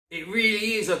It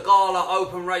really is a gala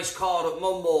open race card at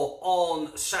Monmore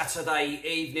on Saturday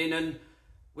evening, and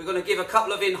we're going to give a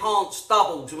couple of enhanced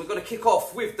doubles, and we're going to kick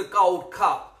off with the Gold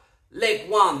Cup. Leg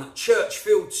 1,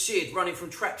 Churchfield Sid, running from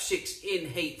trap 6 in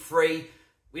heat 3.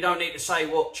 We don't need to say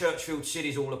what Churchfield Sid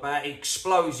is all about.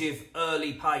 Explosive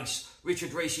early pace.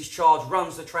 Richard Reese's Charge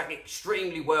runs the track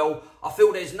extremely well. I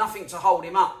feel there's nothing to hold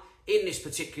him up in this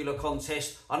particular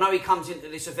contest. I know he comes into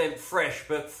this event fresh,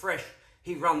 but fresh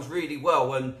he runs really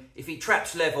well, and if he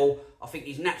traps level, I think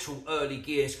his natural early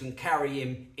gears can carry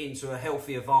him into a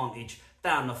healthy advantage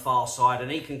down the far side,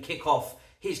 and he can kick off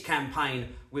his campaign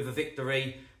with a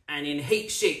victory. And in heat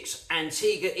 6,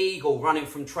 Antigua Eagle, running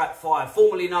from trap 5,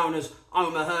 formerly known as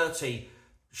O'Maherty,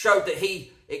 showed that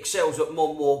he excels at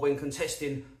Monmore when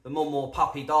contesting the Monmore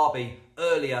Puppy Derby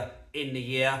earlier in the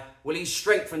year. Well, he's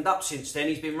strengthened up since then.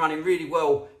 He's been running really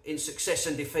well in success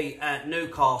and defeat at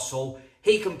Newcastle.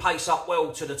 He can pace up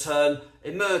well to the turn,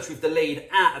 emerge with the lead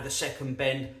out of the second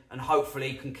bend, and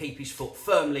hopefully can keep his foot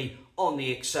firmly on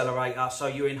the accelerator. So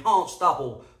your enhanced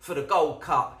double for the Gold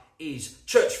Cup is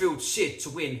Churchfield Sid to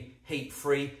win heat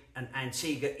 3 and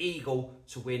Antigua Eagle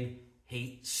to win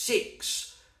heat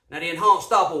 6. Now the enhanced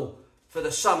double for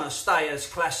the Summer Stayers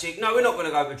Classic. No, we're not going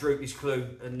to go for Droopy's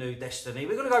Clue and New Destiny.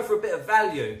 We're going to go for a bit of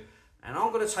value, and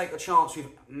I'm going to take a chance with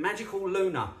Magical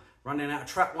Luna, running out of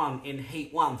trap 1 in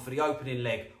heat 1 for the opening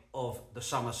leg of the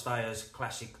Summer Stayers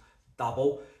Classic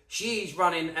double. She's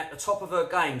running at the top of her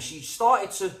game. She's started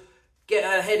to get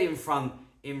her head in front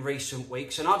in recent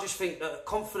weeks, and I just think that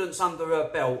confidence under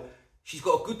her belt, she's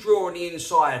got a good draw on the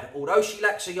inside. Although she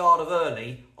lacks a yard of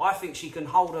early, I think she can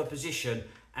hold her position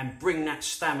and bring that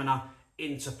stamina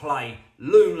into play.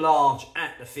 Loom large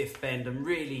at the 5th bend and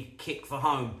really kick for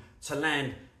home to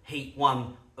land heat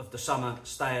 1 of the Summer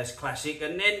Stayers Classic.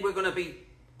 And then we're going to be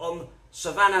on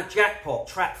Savannah Jackpot,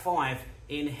 trap 5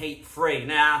 in heat 3.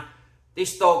 Now,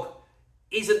 this dog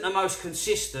isn't the most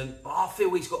consistent, but I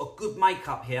feel he's got a good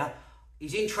makeup here.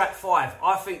 He's in trap 5.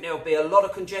 I think there'll be a lot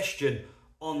of congestion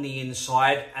on the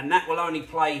inside, and that will only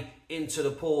play into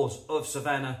the paws of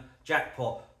Savannah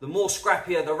Jackpot. The more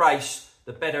scrappier the race,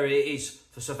 the better it is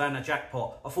for Savannah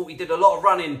Jackpot. I thought he did a lot of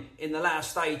running in the latter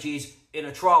stages in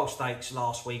a trial stakes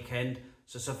last weekend.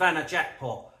 So Savannah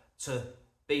Jackpot to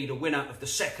be the winner of the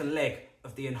second leg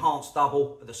of the enhanced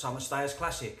double of the Summer Stayers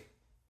Classic.